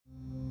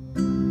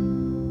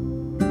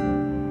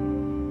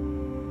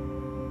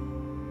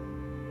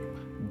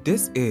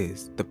This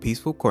is the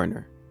Peaceful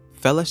Corner,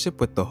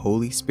 Fellowship with the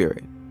Holy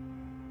Spirit.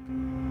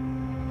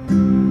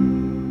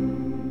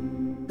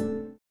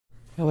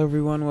 Hello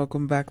everyone,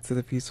 welcome back to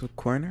the Peaceful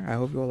Corner. I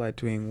hope you all are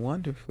doing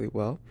wonderfully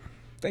well.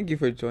 Thank you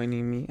for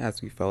joining me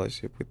as we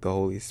fellowship with the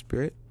Holy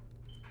Spirit.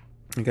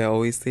 Like I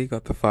always say,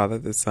 God the Father,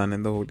 the Son,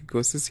 and the Holy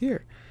Ghost is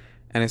here.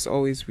 And it's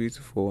always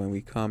beautiful when we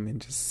come and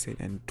just sit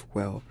and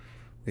dwell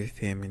with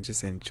Him and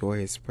just enjoy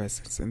His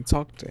presence and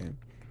talk to Him,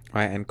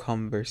 right? And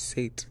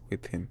conversate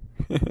with Him.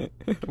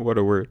 What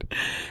a word.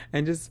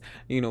 And just,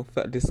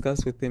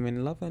 discuss with Him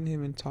and love on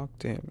Him and talk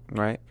to Him,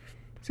 right?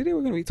 Today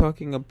we're going to be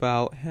talking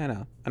about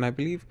Hannah. And I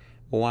believe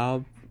a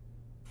while,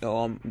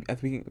 I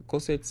think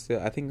closer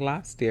to, I think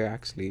last year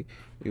actually,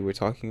 we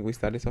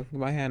started talking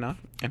about Hannah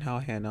and how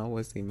Hannah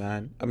was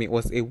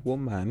was a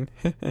woman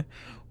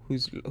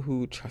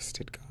who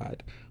trusted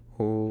God,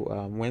 who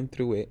went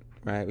through it,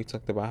 right? We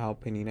talked about how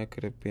Penina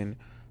could have been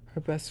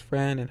her best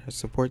friend and her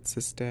support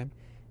system.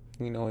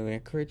 We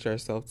encourage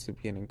ourselves to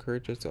be an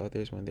encourager to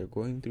others when they're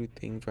going through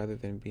things rather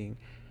than being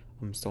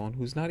someone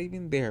who's not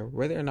even there.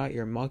 Whether or not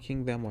you're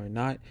mocking them or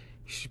not,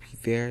 you should be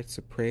there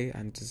to pray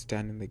and to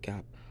stand in the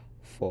gap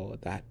for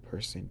that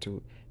person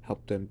to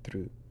help them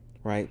through,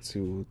 right?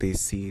 So they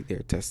see their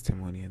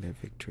testimony and their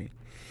victory.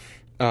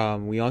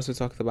 We also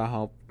talked about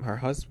how her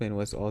husband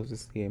was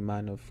obviously a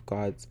man of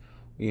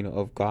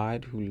of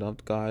God, who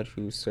loved God,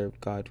 who served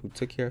God, who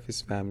took care of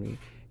his family,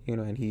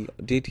 and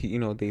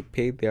they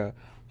paid their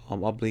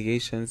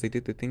obligations. They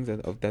did the things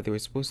that they were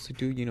supposed to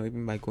do,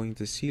 even by going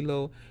to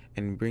Shiloh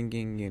and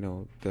bringing,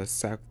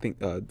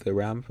 the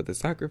ram for the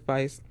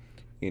sacrifice,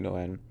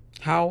 and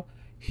how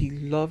he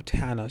loved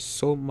Hannah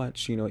so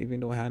much,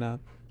 even though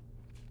Hannah,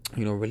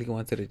 really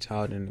wanted a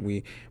child. And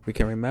we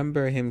can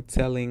remember him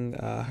telling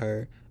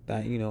her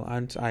that,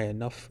 aren't I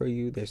enough for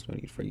you? There's no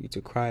need for you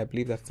to cry. I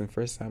believe that's in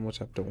 1 Samuel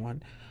chapter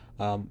 1.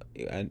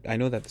 And I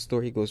know that the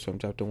story goes from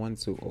chapter 1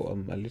 to a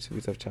little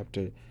bit of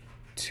chapter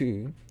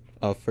 2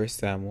 of 1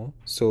 Samuel.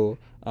 So,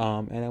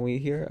 and then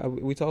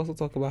we also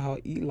talk about how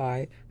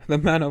Eli, the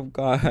man of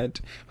God,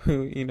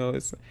 who,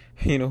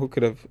 who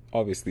could have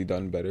obviously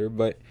done better,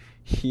 but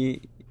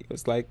he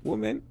was like,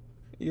 woman,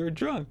 you're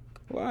drunk.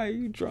 Why are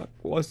you drunk?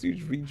 Wants you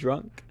to be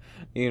drunk?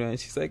 And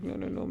she's like,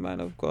 no, man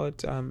of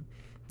God. And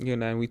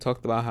we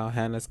talked about how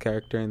Hannah's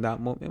character in that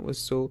moment was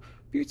so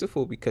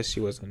beautiful because she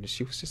was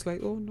just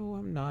like, oh no,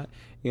 I'm not.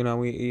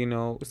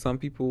 Some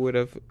people would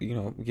have,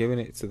 given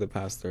it to the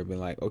pastor and been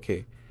like,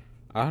 okay,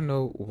 I don't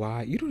know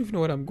why. You don't even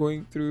know what I'm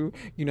going through.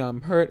 I'm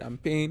hurt, I'm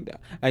pained,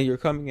 and you're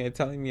coming and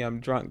telling me I'm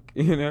drunk,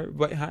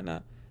 But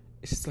Hannah,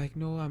 it's like,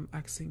 no, I'm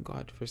asking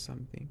God for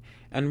something.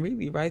 And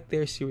really, right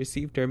there, she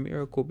received her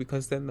miracle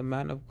because then the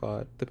man of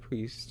God, the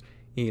priest,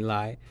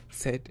 Eli,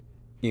 said,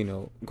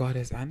 God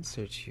has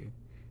answered you,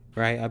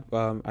 right?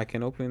 I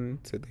can open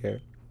to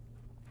there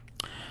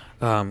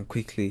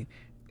quickly.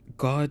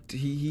 God,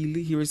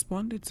 he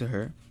responded to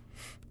her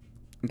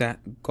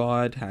that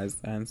God has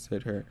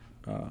answered her.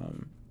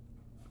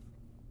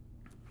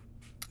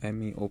 Let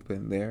me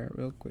open there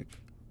real quick.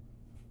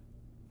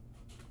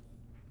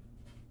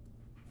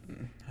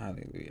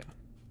 Hallelujah.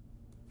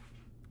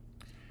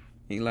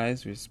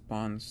 Eli's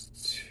response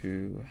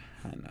to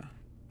Hannah.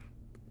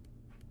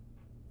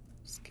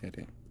 Let's get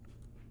it.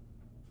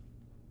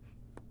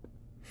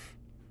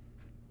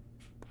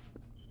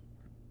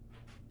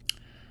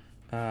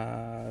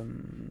 No.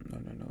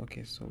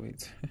 Okay, so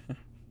wait.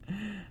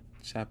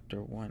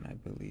 Chapter 1, I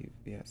believe.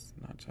 Yes,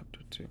 not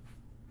chapter 2.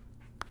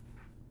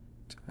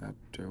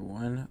 Chapter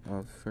 1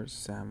 of 1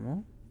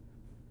 Samuel.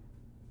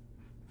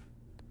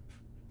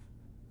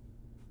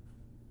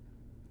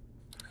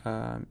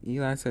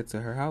 Eli said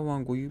to her, how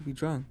long will you be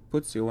drunk?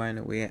 Put your wine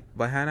away.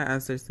 But Hannah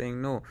answered,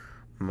 saying, no,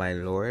 my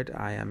lord,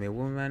 I am a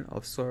woman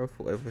of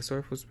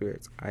sorrowful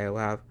spirits. I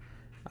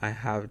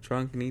have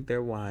drunk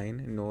neither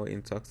wine nor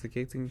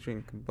intoxicating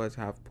drink, but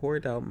have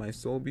poured out my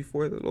soul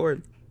before the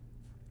Lord.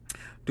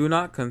 Do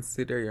not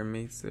consider your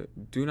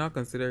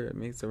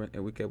maidservant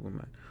a wicked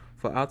woman,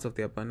 for out of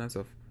the abundance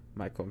of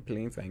my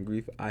complaints and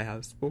grief I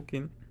have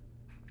spoken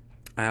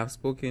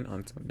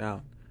until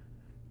now.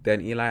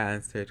 Then Eli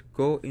answered,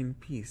 go in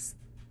peace.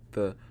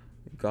 The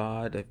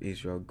God of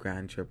Israel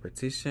grant your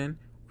petition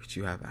which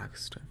you have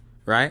asked her.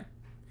 Right?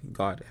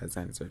 God has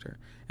answered her.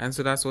 And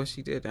so that's what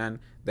she did. And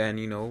then,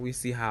 we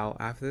see how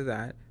after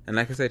that, and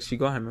like I said, she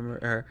got her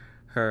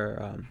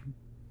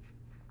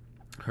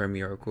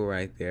miracle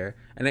right there.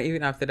 And then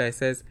even after that it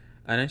says,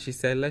 and then she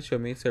said, let your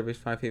maidservant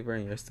find favor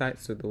in your sight.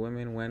 So the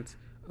women went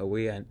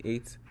away and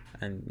ate,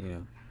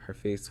 and her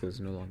face was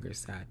no longer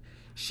sad.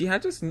 She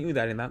had just knew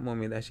that in that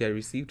moment that she had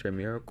received her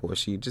miracle.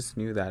 She just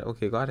knew that,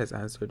 okay, God has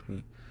answered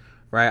me,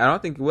 right? I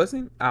don't think it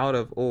wasn't out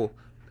of,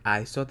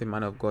 I saw the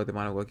man of God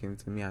came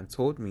to me and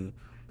told me,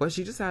 but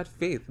she just had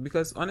faith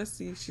because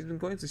honestly, she's been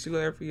going to Shiloh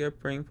every year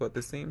praying for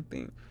the same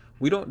thing.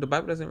 The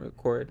Bible doesn't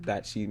record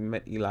that she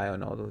met Eli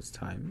on all those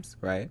times,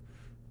 right?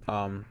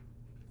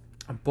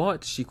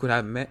 But she could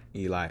have met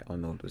Eli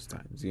on all those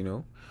times,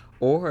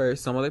 or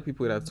some other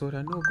people would have told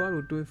her, no, God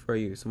will do it for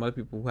you. Some other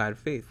people who had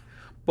faith,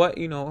 but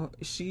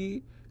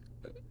she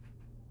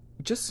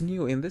just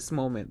knew in this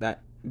moment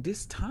that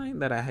this time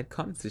that I had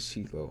come to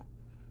Shiloh,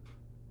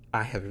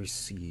 I have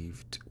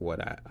received what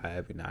I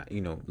have been,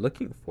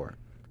 looking for.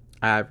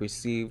 I have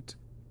received,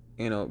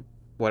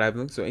 what I've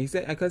looked for. He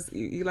said, because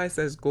Eli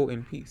says, go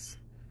in peace.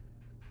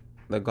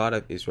 The God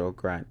of Israel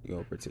grant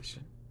your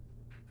petition.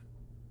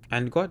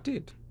 And God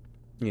did.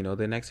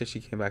 The next year she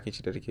came back and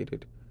she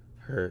dedicated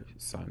her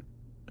son,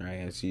 right?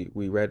 And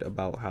we read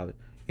about how,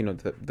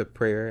 the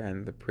prayer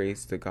and the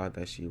praise to God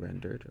that she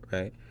rendered,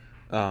 right?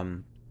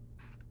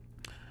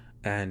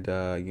 And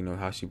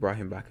how she brought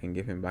him back and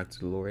gave him back to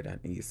the Lord,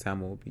 and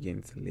Samuel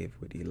began to live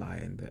with Eli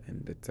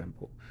in the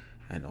temple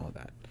and all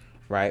that,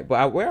 right?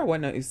 But where I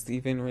want to is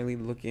even really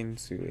look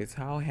into is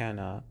how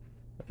Hannah,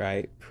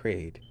 right,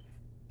 prayed.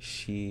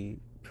 She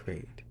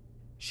prayed.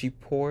 She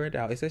poured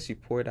out. It says she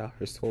poured out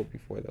her soul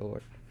before the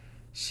Lord.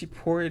 She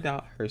poured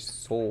out her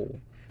soul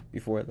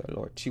before the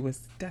Lord. She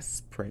was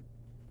desperate.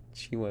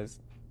 She was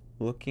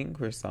looking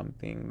for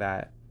something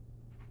that,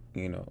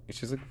 she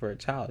was looking for a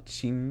child.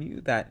 She knew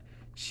that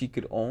she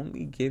could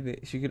only give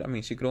it. She could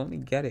only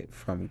get it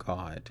from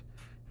God.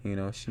 She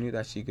knew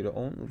that she could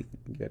only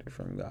get it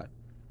from God.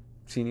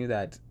 She knew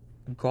that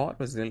God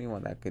was the only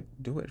one that could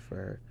do it for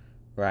her,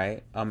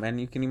 right? And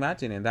you can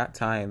imagine in that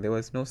time there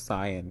was no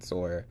science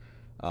or,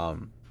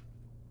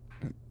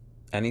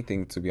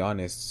 anything, to be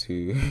honest,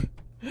 to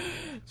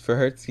for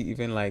her to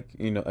even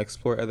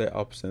explore other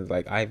options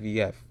like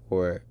IVF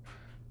or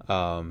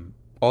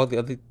all the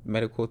other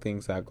medical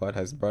things that God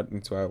has brought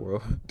into our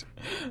world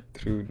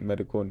through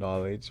medical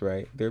knowledge,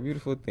 right? They're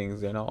beautiful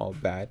things. They're not all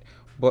bad.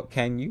 But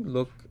can you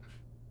look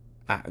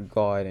at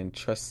God and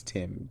trust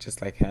Him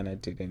just like Hannah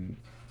did, and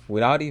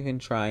without even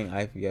trying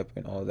IVF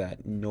and all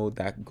that, know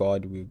that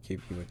God will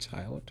give you a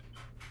child?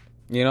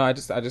 I'm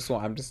just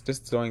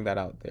throwing that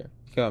out there.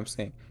 You know what I'm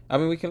saying? I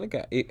mean, we can look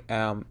at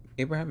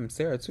Abraham and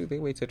Sarah too. They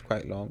waited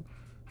quite long,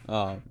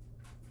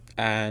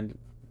 and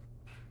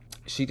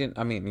she didn't.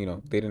 I mean,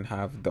 they didn't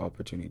have the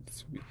opportunity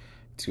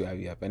to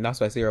IVF, and that's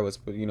why Sarah was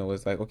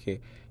like, okay,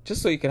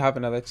 just so you could have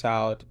another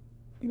child,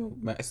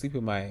 sleep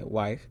with my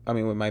wife. I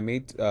mean, with my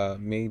maid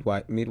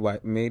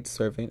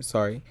servant.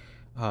 Sorry,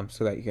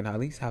 so that you can at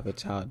least have a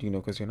child.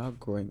 Because you're not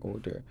growing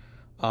older.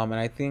 And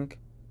I think,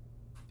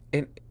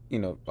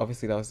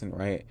 obviously that wasn't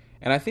right.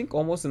 And I think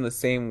almost in the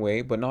same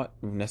way, but not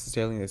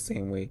necessarily in the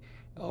same way,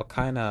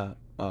 kind of,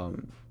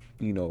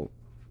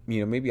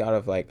 maybe out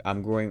of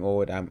I'm growing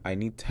old, I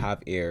need to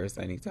have heirs,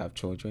 I need to have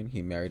children.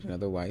 He married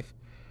another wife,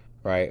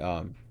 right?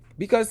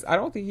 Because I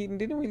don't think he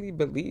didn't really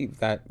believe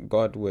that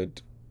God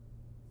would,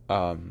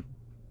 I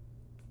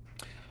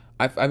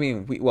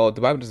mean, the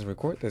Bible doesn't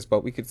record this,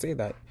 but we could say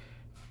that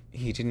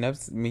he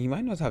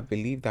might not have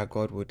believed that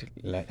God would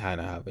let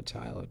Hannah have a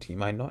child. He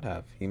might not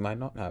have.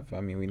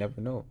 I mean, we never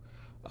know.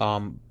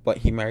 But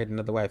he married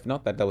another wife.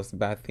 Not that was a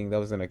bad thing. That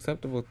was an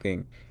acceptable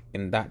thing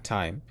in that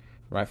time,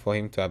 right? For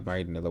him to have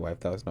married another wife,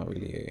 that was not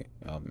really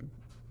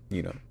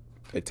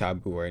a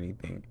taboo or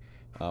anything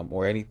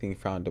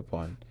frowned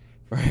upon,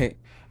 right?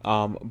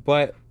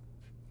 But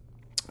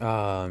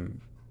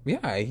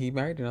yeah, he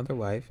married another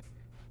wife,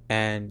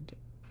 and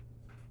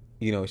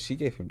she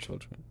gave him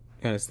children.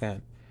 You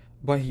understand?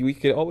 But we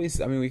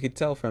could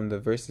tell from the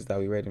verses that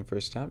we read in the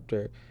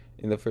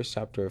first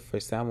chapter of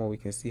First Samuel, we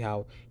can see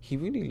how he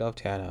really loved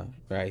Hannah,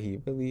 right? He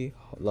really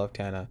loved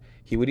Hannah.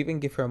 He would even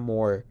give her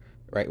more,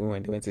 right,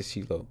 when they went to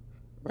Shiloh,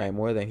 right?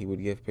 More than he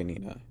would give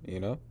Penina,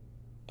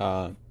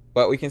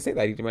 But we can say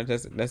that he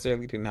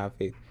necessarily didn't have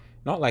faith.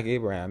 Not like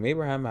Abraham.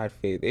 Abraham had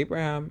faith.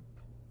 Abraham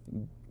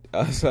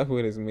slept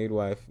with his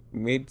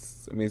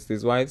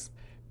his wife's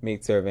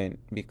maidservant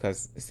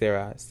because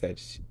Sarah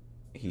said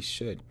he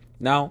should.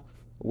 Now,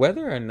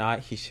 whether or not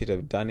he should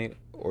have done it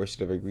or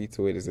should have agreed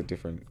to it is a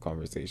different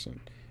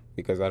conversation,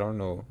 because I don't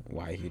know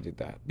why he did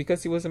that.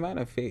 Because he was a man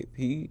of faith.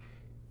 He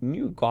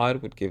knew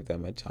God would give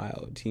them a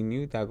child. He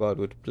knew that God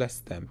would bless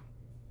them.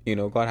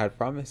 God had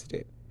promised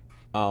it.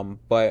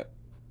 But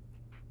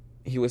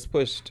he was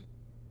pushed.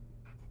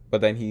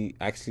 But then he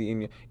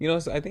actually,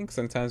 so I think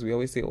sometimes we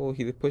always say, oh,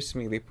 they pushed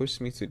me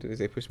to do this,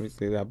 they pushed me to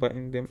do that. But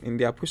in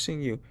their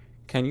pushing you,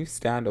 can you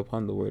stand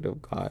upon the word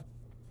of God?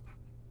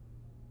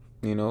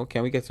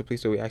 Can we get to a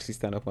place where we actually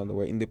stand up on the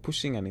word, in the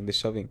pushing and in the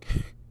shoving,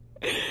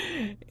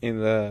 in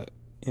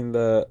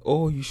the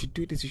oh, you should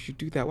do this, you should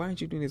do that, why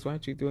aren't you doing this, why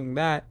aren't you doing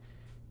that?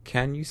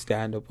 Can you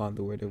stand upon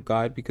the word of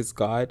God? Because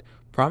God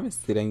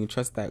promised it, and you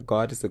trust that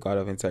God is the God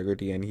of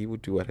integrity, and He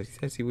would do what He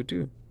says He would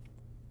do.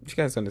 You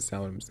guys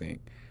understand what I'm saying?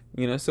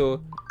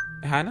 So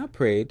Hannah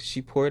prayed.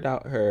 She poured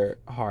out her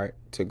heart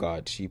to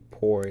God. She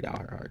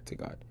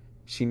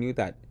knew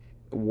that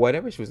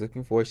whatever she was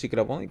looking for, she could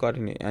have only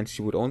gotten it, and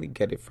she would only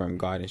get it from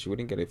God, and she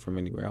wouldn't get it from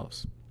anywhere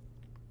else.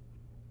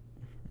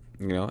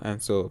 And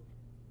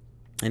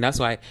that's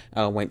why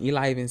when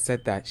Eli even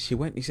said that,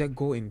 he said,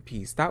 go in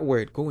peace. That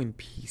word, go in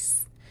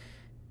peace.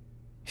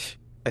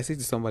 I say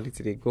to somebody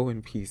today, go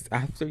in peace.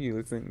 After you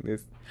listen to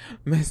this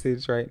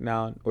message right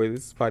now, or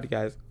this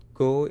podcast,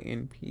 go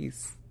in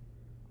peace.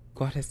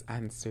 God has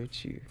answered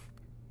you.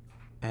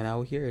 and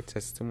I'll hear a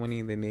testimony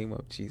in the name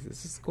of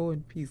Jesus. Just go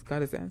in peace.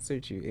 God has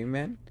answered you.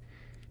 Amen.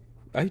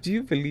 I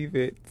do believe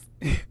it.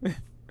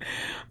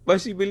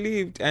 But she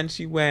believed and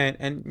she went,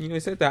 and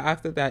it said that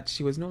after that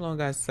she was no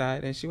longer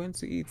sad and she went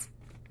to eat.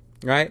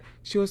 Right?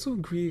 She was so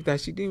grieved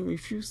that she didn't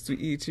refuse to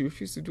eat. She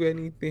refused to do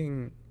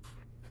anything.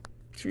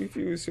 She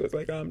refused. She was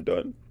like, I'm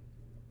done.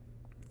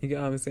 You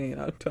get what I'm saying?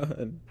 I'm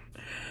done.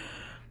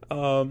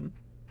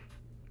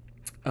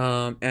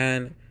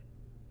 And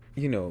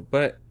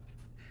but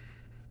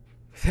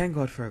thank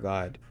God for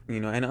God,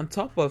 and on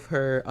top of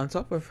her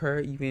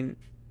even,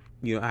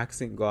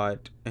 asking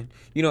God, and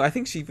I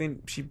think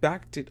she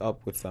backed it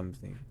up with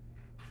something.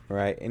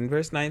 Right, in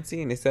verse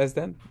 19 it says,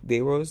 then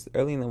they rose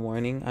early in the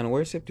morning and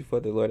worshipped before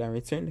the Lord, and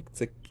returned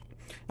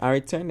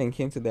and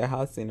came to their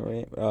house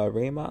in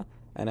Ramah,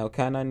 and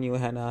Elkanah knew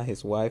Hannah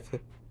his wife,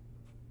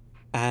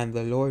 and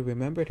the Lord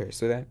remembered her.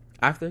 So that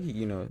after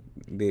he,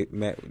 they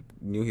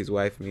knew his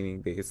wife,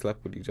 meaning they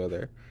slept with each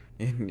other,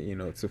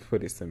 and to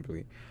put it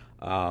simply,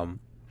 and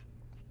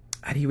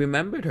he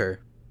remembered her.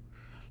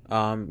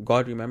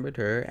 God remembered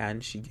her,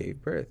 and she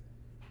gave birth.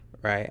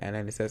 Right, and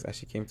then it says, as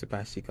she came to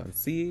pass, she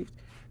conceived,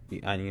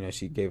 and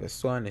she gave a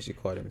son, and she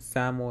called him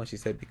Samuel. And she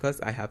said,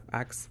 because I have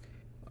asked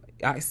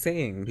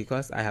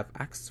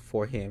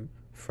for him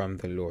from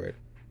the Lord.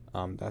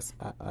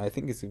 I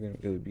think it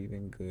would be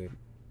even good.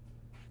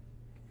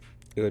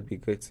 It would be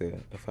good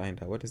to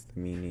find out what is the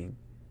meaning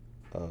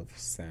of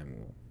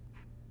Samuel.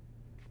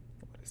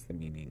 What is the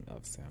meaning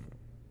of Samuel?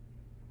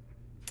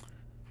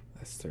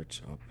 Let's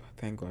search up.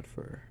 Thank God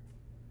for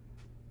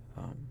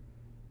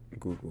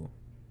Google.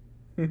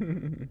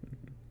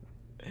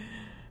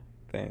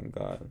 Thank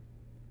God.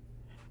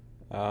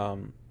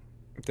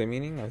 The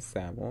meaning of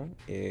Samuel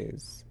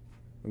is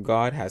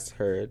God has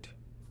heard.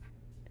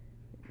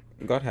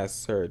 God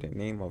has heard. The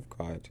name of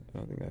God. I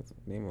don't think that's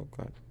the name of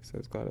God. It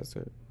says God has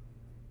heard.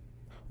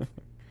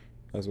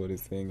 That's what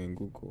it's saying in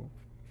Google.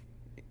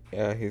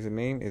 His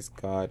name is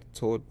God,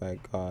 told by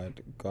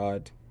God.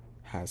 God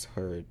has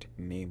heard.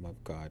 Name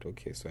of God.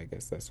 Okay, so I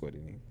guess that's what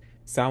it means.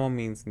 Samuel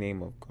means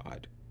name of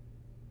God.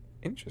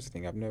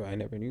 Interesting. I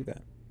never knew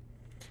that.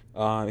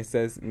 It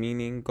says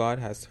meaning God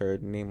has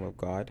heard, name of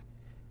God.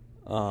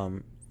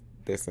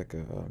 There's like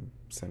a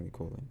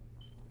semicolon.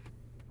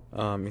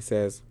 It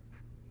says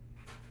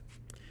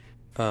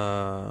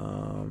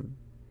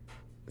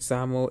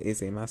Samuel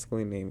is a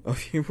masculine name of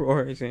Hebrew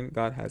origin.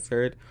 God has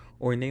heard,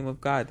 or name of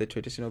God. The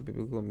traditional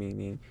biblical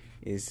meaning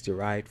is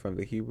derived from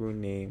the Hebrew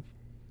name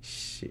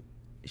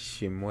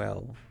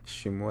Shemuel,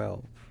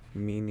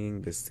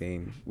 meaning the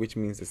same, which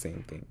means the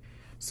same thing.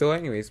 So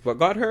anyways, but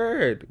God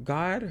heard,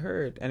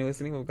 and it was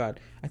the name of God.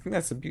 I think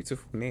that's a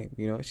beautiful name.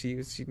 She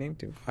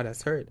named him God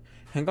has heard,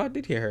 and God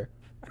did hear her.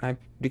 And I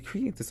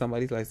decree into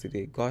somebody's life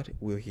today, God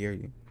will hear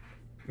you.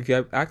 If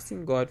you're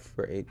asking God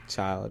for a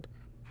child,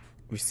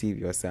 receive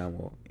your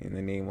Samuel in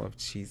the name of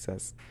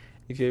Jesus.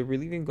 If you're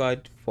believing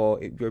God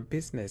for your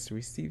business,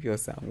 receive your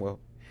Samuel.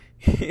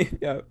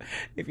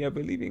 If you're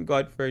believing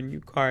God for a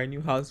new car, a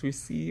new house,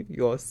 receive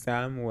your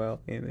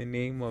Samuel in the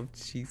name of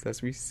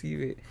Jesus.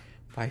 Receive it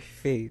by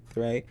faith,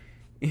 right?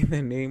 In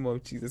the name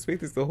of Jesus.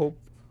 Faith is the hope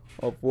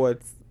of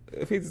what?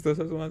 Faith is the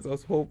substance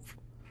of hope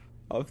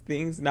of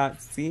things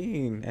not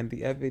seen, and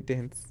the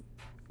evidence.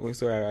 Oh,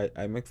 sorry,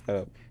 I mixed that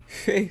up.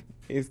 Faith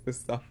is the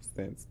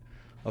substance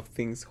of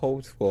things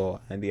hoped for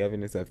and the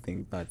evidence of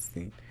things not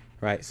seen.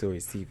 Right? So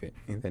receive it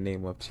in the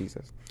name of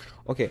Jesus.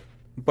 Okay,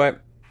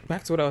 but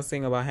back to what I was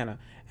saying about Hannah.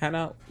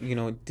 Hannah,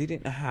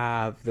 didn't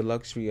have the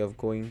luxury of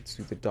going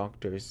to the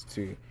doctors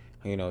to,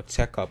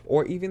 check up,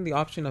 or even the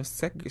option of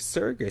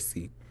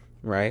surrogacy,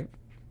 right?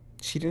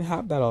 She didn't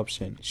have that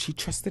option. She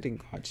trusted in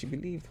God. She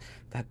believed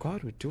that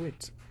God would do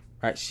it.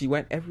 Right? She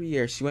went every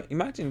year.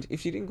 Imagine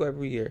if she didn't go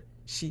every year.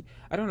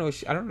 I don't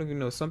even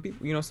know. Some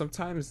people,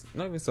 sometimes,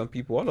 not even some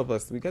people, all of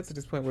us, we get to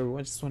this point where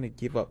we just want to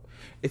give up.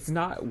 It's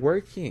not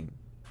working.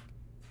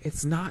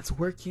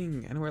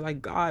 And we're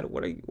like, God,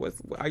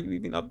 are you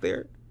even up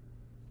there?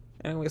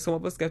 Anyway, some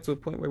of us get to a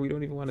point where we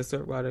don't even want to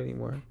serve God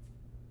anymore.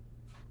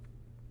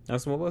 And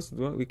some of us,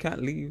 we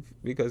can't leave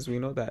because we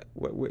know that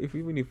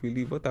even if we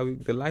leave,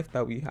 the life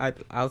that we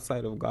had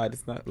outside of God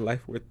is not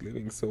life worth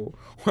living. So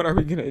what are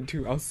we going to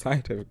do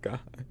outside of God?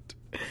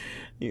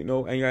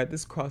 And you're at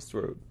this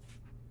crossroad.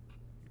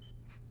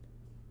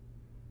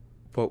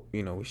 But,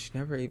 we should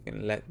never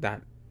even let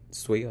that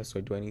sway us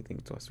or do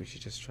anything to us. We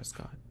should just trust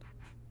God.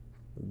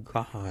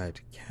 God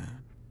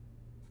can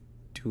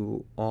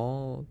do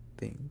all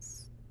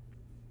things.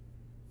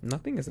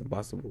 Nothing is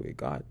impossible with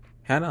God.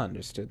 Hannah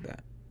understood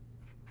that.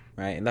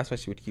 Right? And that's why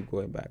she would keep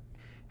going back.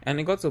 And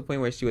it got to a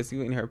point where she was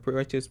even in her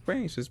prayer. She was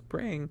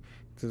praying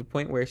to the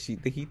point where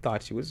he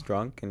thought she was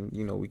drunk, and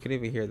we couldn't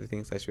even hear the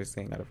things that she was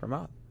saying out of her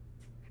mouth.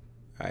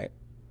 Right?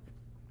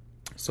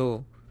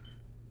 So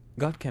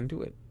God can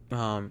do it.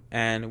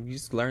 And we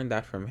just learned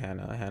that from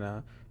Hannah.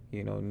 Hannah,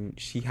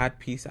 she had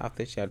peace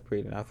after she had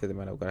prayed and after the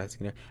man of God had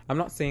seen her. I'm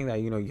not saying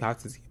that, you have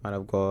to see a man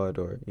of God,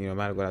 or, man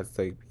of God has to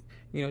tell you,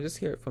 just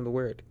hear it from the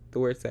word. The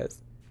word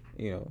says,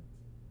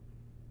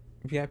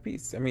 be at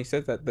peace. I mean, he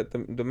says that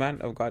the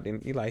man of God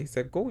in Eli, he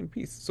said, go in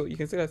peace. So you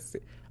can say that,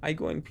 I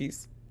go in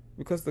peace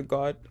because the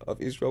God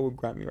of Israel will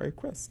grant me my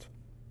request.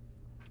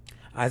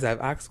 As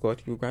I've asked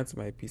God, He will grant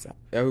my peace.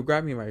 He will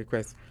grant me my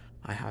request.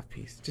 I have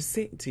peace. Just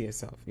say it to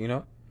yourself, you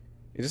know?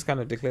 You just kind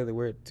of declare the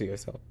word to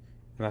yourself.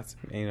 And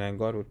and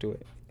God will do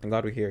it. And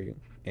God will hear you.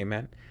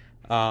 Amen.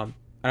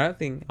 Another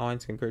thing I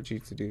want to encourage you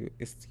to do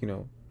is,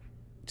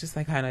 just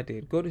like Hannah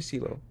did, go to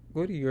Shiloh.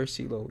 Go to your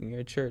Shiloh in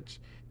your church.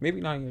 Maybe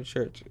not in your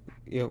church.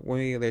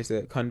 When there's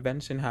a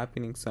convention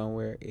happening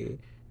somewhere, a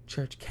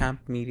church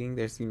camp meeting.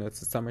 There's, it's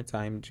the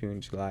summertime,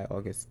 June, July,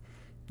 August.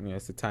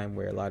 It's a time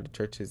where a lot of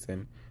churches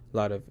and a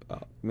lot of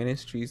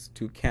ministries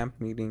do camp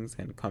meetings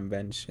and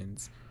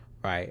conventions,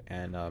 right?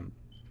 And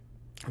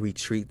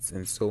retreats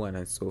and so on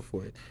and so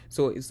forth.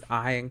 So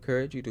I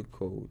encourage you to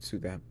go to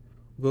them.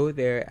 Go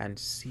there and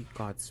see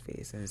God's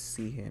face and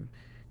see Him.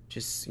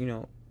 Just,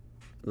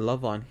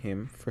 love on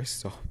Him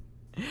first off.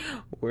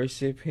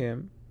 Worship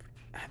Him,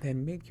 and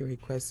then make your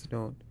requests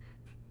known.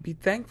 Be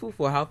thankful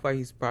for how far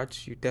He's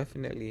brought you,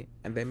 definitely,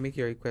 and then make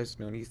your requests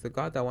known. He's the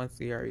God that wants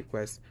to hear our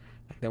requests.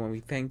 And then when we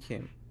thank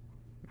Him,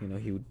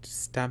 He would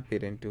stamp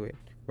it and do it,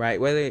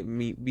 right? Whether it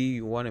be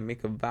you want to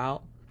make a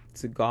vow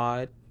to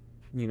God,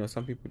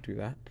 some people do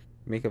that.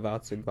 Make a vow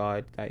to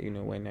God that,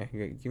 when I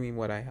give me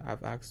what I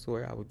have asked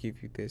for, I will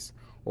give you this.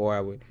 Or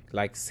I would,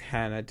 like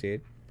Hannah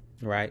did,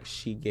 right?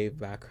 She gave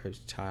back her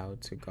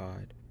child to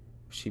God.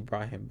 She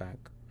brought him back.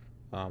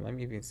 Let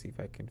me even see if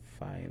I can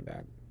find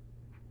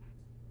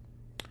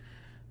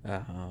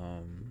that.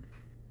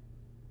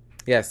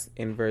 Yes,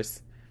 in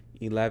verse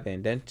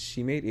 11. Then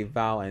she made a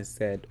vow and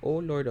said, O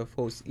Lord of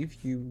hosts,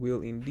 if you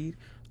will indeed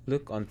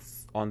look on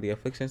the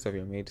afflictions of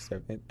your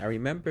maidservant, and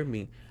remember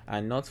me,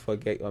 and not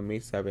forget your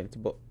maidservant,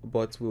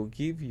 but will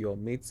give your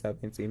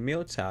maidservant a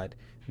male child,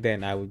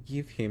 then I will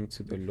give him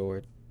to the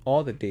Lord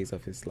all the days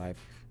of his life,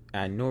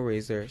 and no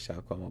razor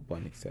shall come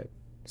upon his head.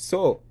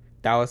 So,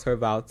 that was her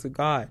vow to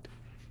God.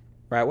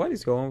 Right? What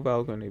is your own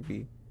vow going to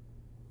be?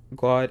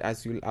 God,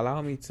 as you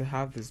allow me to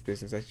have this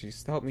business, as you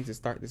help me to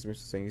start this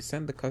business, and you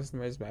send the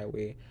customers my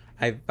way,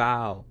 I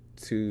vow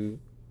to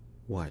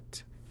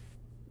what?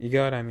 You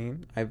get what I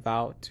mean? I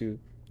vow to,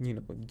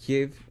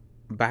 give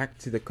back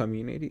to the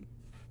community.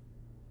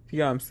 You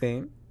know what I'm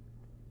saying?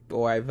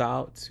 Or I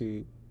vow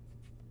to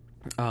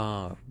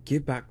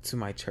give back to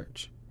my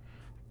church.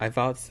 I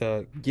vow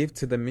to give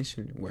to the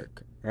mission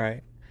work,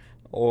 right?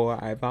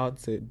 Or I vow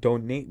to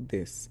donate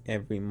this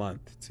every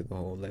month to the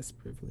whole less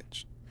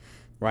privileged,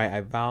 right?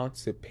 I vow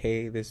to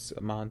pay this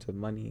amount of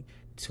money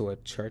to a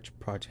church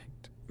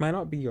project. It might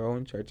not be your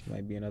own church, it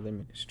might be another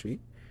ministry,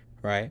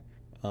 right?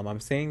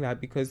 I'm saying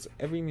that because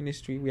every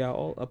ministry, we are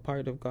all a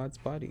part of God's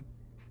body.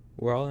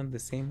 We're all in the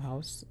same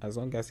house. As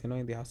long as you're not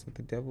in the house of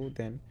the devil,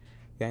 then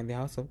you're in the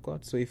house of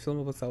God. So if some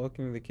of us are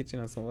working in the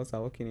kitchen and some of us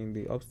are working in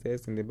the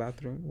upstairs in the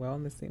bathroom, we're all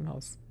in the same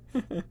house.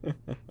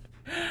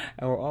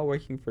 And we're all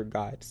working for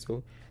God.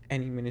 So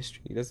any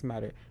ministry, it doesn't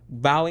matter.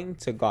 Bowing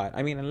to God.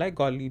 I mean, and let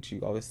God lead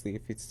you, obviously,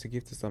 if it's to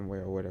give to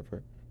somewhere or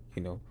whatever,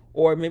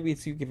 Or maybe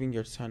it's you giving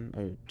your son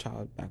or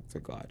child back to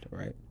God,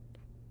 right?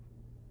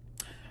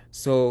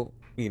 So,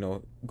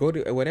 go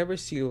to whatever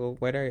Shiloh,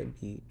 whether it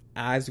be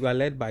as you are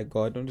led by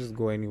God. Don't just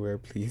go anywhere,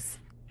 please.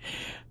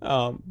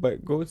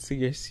 But go to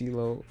your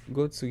Shiloh,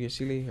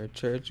 your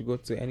church, go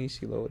to any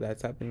Shiloh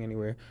that's happening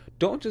anywhere.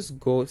 Don't just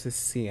go to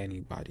see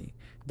anybody.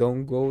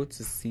 Don't go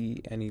to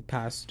see any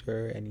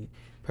pastor, any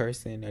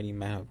person, any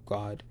man of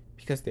God,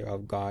 because they're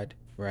of God,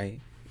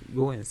 right?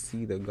 Go and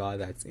see the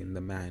God that's in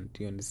the man.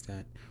 Do you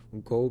understand?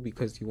 Go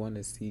because you want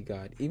to see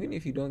God. Even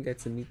if you don't get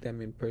to meet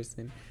them in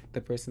person,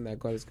 the person that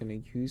God is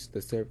going to use,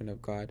 the servant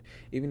of God,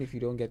 even if you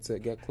don't get to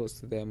get close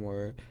to them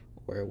or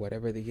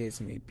whatever the case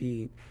may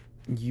be,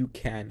 you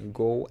can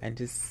go and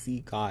just see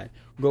God.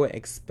 Go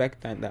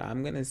expectant that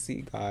I'm going to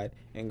see God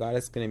and God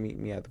is going to meet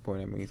me at the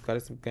point of my needs. God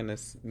is going to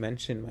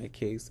mention my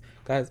case.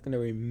 God is going to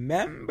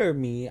remember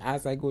me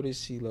as I go to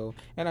Shiloh.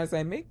 And as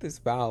I make this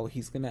vow,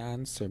 He's going to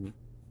answer me.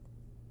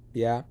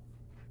 Yeah.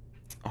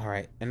 All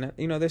right. And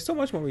there's so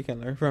much more we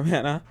can learn from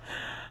Hannah.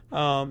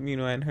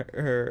 And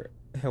her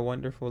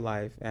wonderful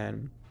life.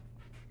 And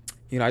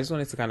I just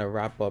wanted to kind of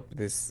wrap up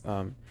this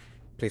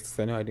place, because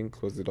I know I didn't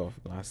close it off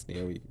last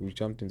year. We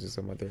jumped into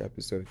some other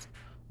episodes.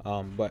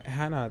 But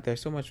Hannah,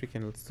 there's so much we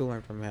can still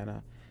learn from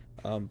Hannah.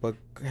 But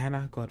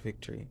Hannah got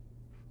victory,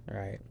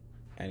 right?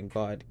 And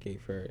God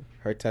gave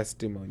her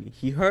testimony.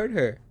 He heard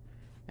her,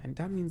 and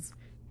that means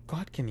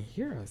God can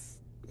hear us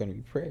when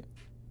we pray.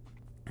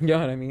 You know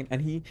what I mean?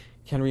 And He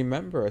can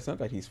remember us. Not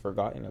that He's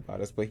forgotten about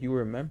us, but He will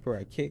remember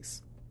our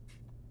case.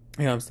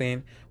 You know what I'm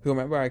saying? He'll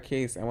remember our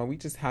case, and when we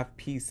just have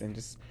peace and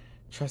just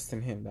trust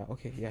in Him that,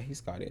 okay, yeah,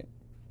 He's got it.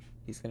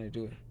 He's going to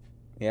do it.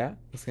 Yeah?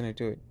 He's going to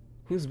do it.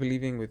 Who's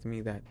believing with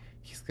me that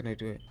He's going to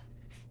do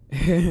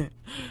it?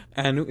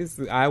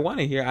 And I want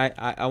to hear,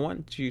 I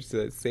want you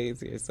to say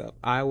to yourself,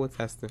 I will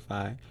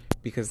testify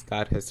because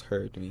God has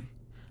heard me.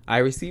 I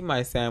received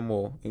my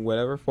Samuel in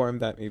whatever form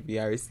that may be.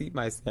 I received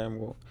my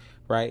Samuel,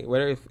 right?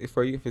 Whether if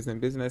for you, if it's in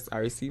business, I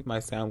received my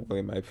Samuel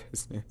in my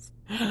business.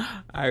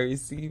 I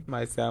received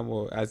my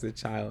Samuel as a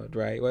child,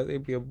 right? Whether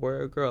it be a boy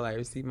or a girl, I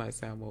received my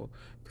Samuel.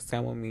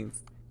 Samuel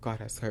means God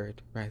has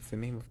heard, right? It's the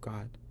name of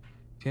God.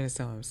 Do you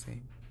understand what I'm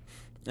saying?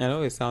 I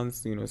know it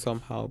sounds,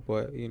 somehow,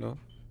 but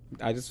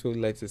I just feel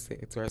led to say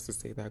it for us to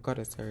say that God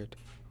has heard.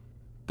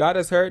 God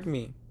has heard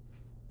me.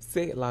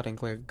 Say it loud and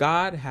clear.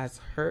 God has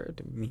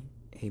heard me.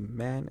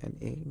 Amen and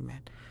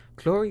amen.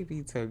 Glory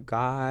be to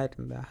God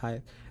in the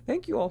highest.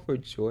 Thank you all for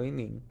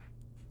joining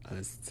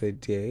us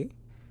today.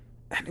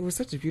 And it was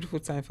such a beautiful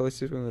time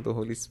fellowshipping with the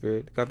Holy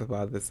Spirit, God the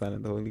Father, the Son,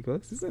 and the Holy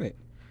Ghost, isn't it?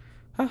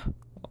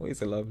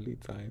 Always a lovely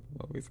time.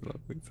 Always a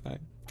lovely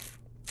time.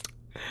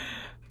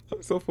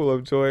 I'm so full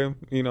of joy.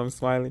 I'm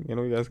smiling.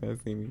 You guys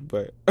can't see me,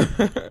 but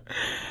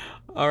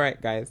all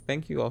right, guys.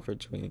 Thank you all for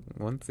joining.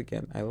 Once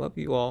again, I love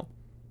you all.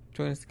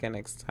 Join us again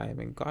next time,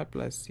 and God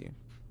bless you.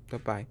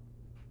 Bye-bye.